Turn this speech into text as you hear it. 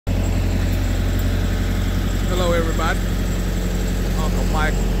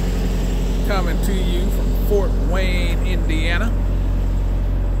Michael, coming to you from Fort Wayne, Indiana.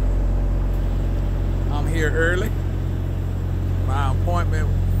 I'm here early. My appointment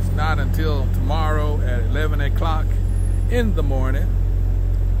is not until tomorrow at 11 o'clock in the morning.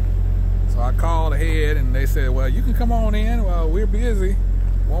 So I called ahead and they said, well, you can come on in. Well, we're busy.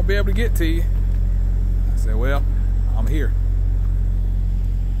 Won't be able to get to you. I said, well, I'm here.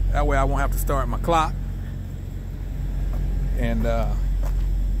 That way I won't have to start my clock. And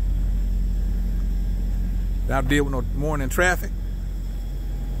that'll deal with no morning traffic.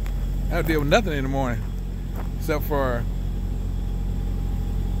 That'll deal with nothing in the morning except for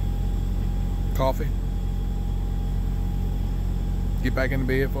coffee. Get back in the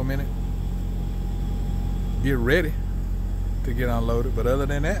bed for a minute. Get ready to get unloaded. But other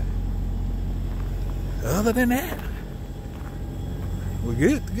than that, we're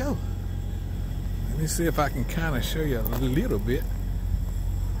good to go. Let me see if I can kind of show you a little bit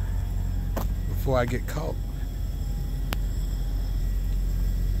before I get caught.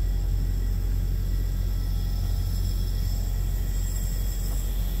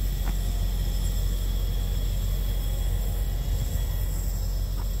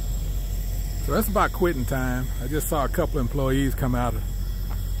 So that's about quitting time. I just saw a couple employees come out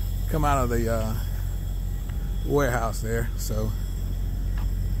of the warehouse there. So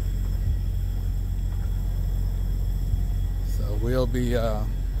we'll be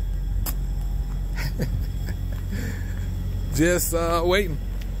just waiting.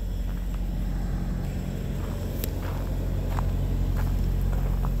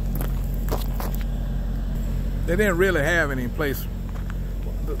 They didn't really have any place.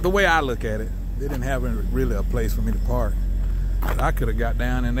 The way I look at it, they didn't have really a place for me to park. But I could have got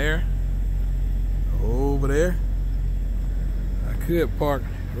down in there, over there. I could park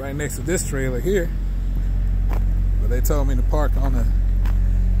right next to this trailer here. But they told me to park on the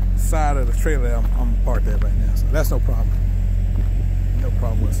side of the trailer. I'm gonna park there right now. So that's no problem. No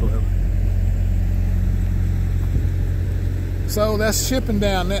problem whatsoever. So that's shipping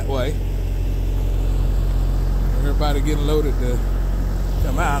down that way. Everybody getting loaded to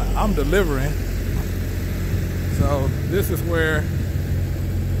come out. I'm delivering. So this is where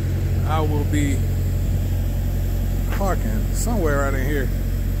I will be parking, somewhere right in here.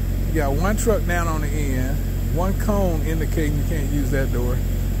 You got one truck down on the end, one cone indicating you can't use that door,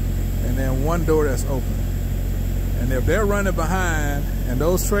 and then one door that's open. And if they're running behind and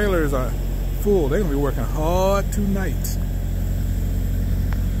those trailers are full, they're gonna be working hard tonight.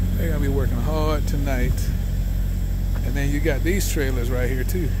 They're gonna be working hard tonight. And then you got these trailers right here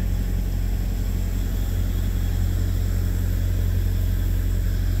too.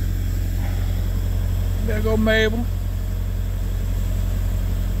 There go Mabel.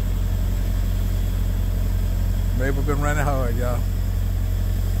 Mabel been running hard, y'all.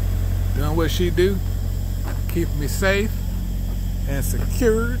 Doing what she do, keeping me safe and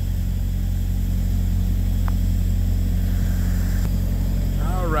secured.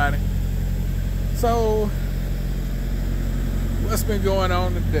 Alrighty. So, what's been going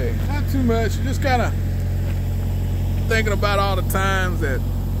on today? Not too much. Just kind of thinking about all the times that,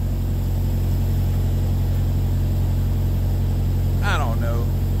 I don't know,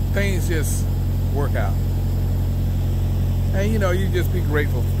 things just work out. And you know, you just be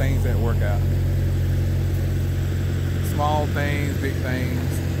grateful for things that work out. Small things, big things,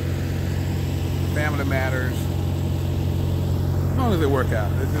 family matters. As long as they work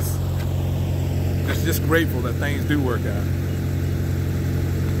out. It's just grateful that things do work out.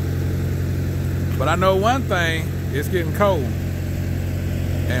 But I know one thing, it's getting cold.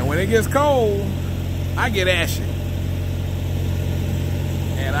 And when it gets cold, I get ashy.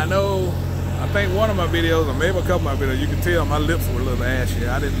 And I know, I think one of my videos, or maybe a couple of my videos, you can tell my lips were a little ashy.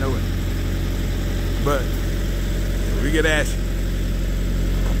 I didn't know it. But we get ashy.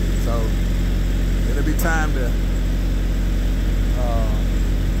 So it'll be time to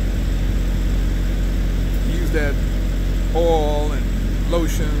use that oil and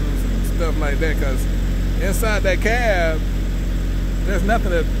lotions and stuff like that, because inside that cab, there's nothing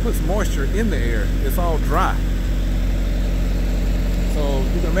that puts moisture in the air. It's all dry. So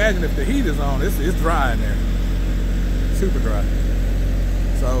you can imagine if the heat is on, it's dry in there. Super dry.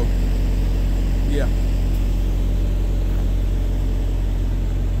 So, yeah.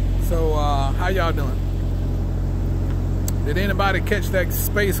 So, how y'all doing? Did anybody catch that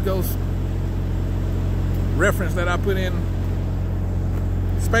Space Ghost reference that I put in?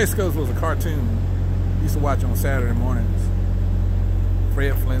 Space Ghost was a cartoon I used to watch on Saturday mornings.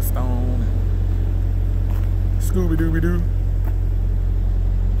 Fred Flintstone and Scooby-Dooby-Doo.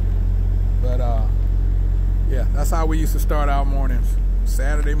 But yeah, that's how we used to start our mornings.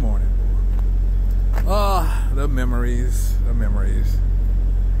 Saturday morning. Oh, the memories, the memories.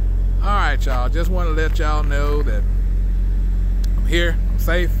 All right, y'all. Just want to let y'all know that I'm here. I'm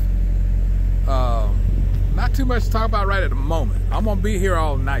safe. Not too much to talk about right at the moment. I'm gonna be here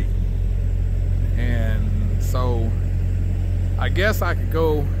all night, and so I guess I could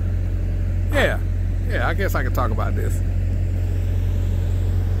go. Yeah. I guess I could talk about this.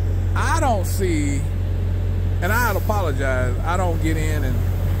 I don't see, and I'd apologize, I don't get in and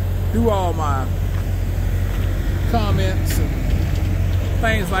do all my comments and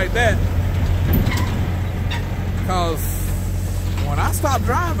things like that, because when I stop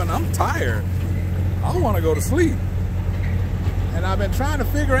driving, I'm tired. I want to go to sleep. And I've been trying to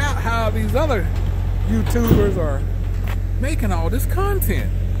figure out how these other YouTubers are making all this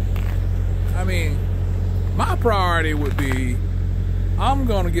content. I mean, my priority would be, I'm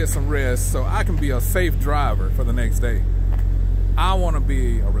going to get some rest so I can be a safe driver for the next day. I want to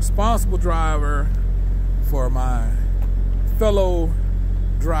be a responsible driver for my fellow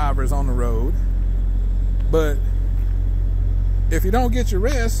drivers on the road. But if you don't get your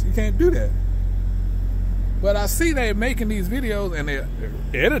rest, you can't do that. But I see they're making these videos and they're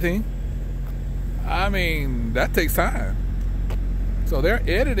editing. I mean, that takes time. So they're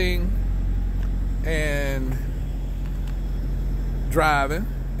editing and driving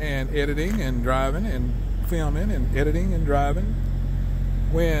and editing and driving and filming and editing and driving,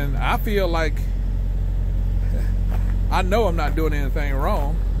 when I feel like I know I'm not doing anything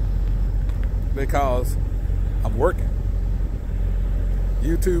wrong because I'm working.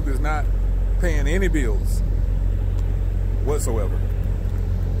 YouTube is not paying any bills whatsoever.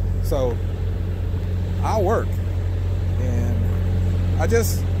 So I work, and I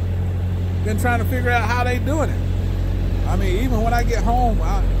just been trying to figure out how they doing it. I mean, even when I get home,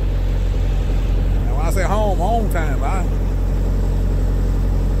 and when I say home time,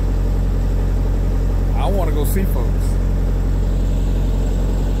 I want to go see folks.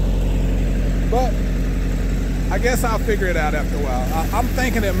 But I guess I'll figure it out after a while. I'm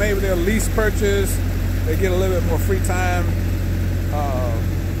thinking that maybe they'll lease purchase, they get a little bit more free time.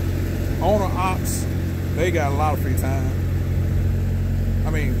 Owner ops, they got a lot of free time. I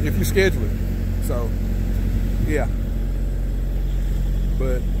mean, if you schedule it. So, yeah.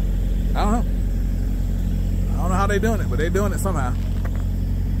 But I don't know. I don't know how they're doing it, but they're doing it somehow.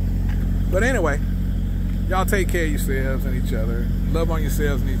 But anyway, y'all take care of yourselves and each other. Love on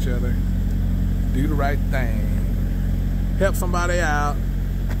yourselves and each other. Do the right thing. Help somebody out.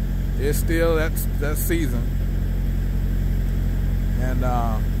 It's still that season. And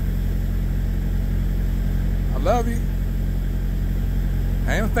I love you.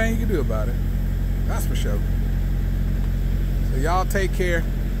 Ain't a thing you can do about it. That's for sure. So y'all take care,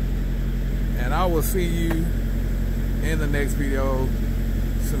 and I will see you in the next video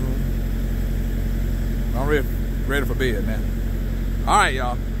soon. I'm ready for bed now. All right,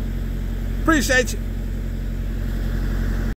 y'all. Appreciate you.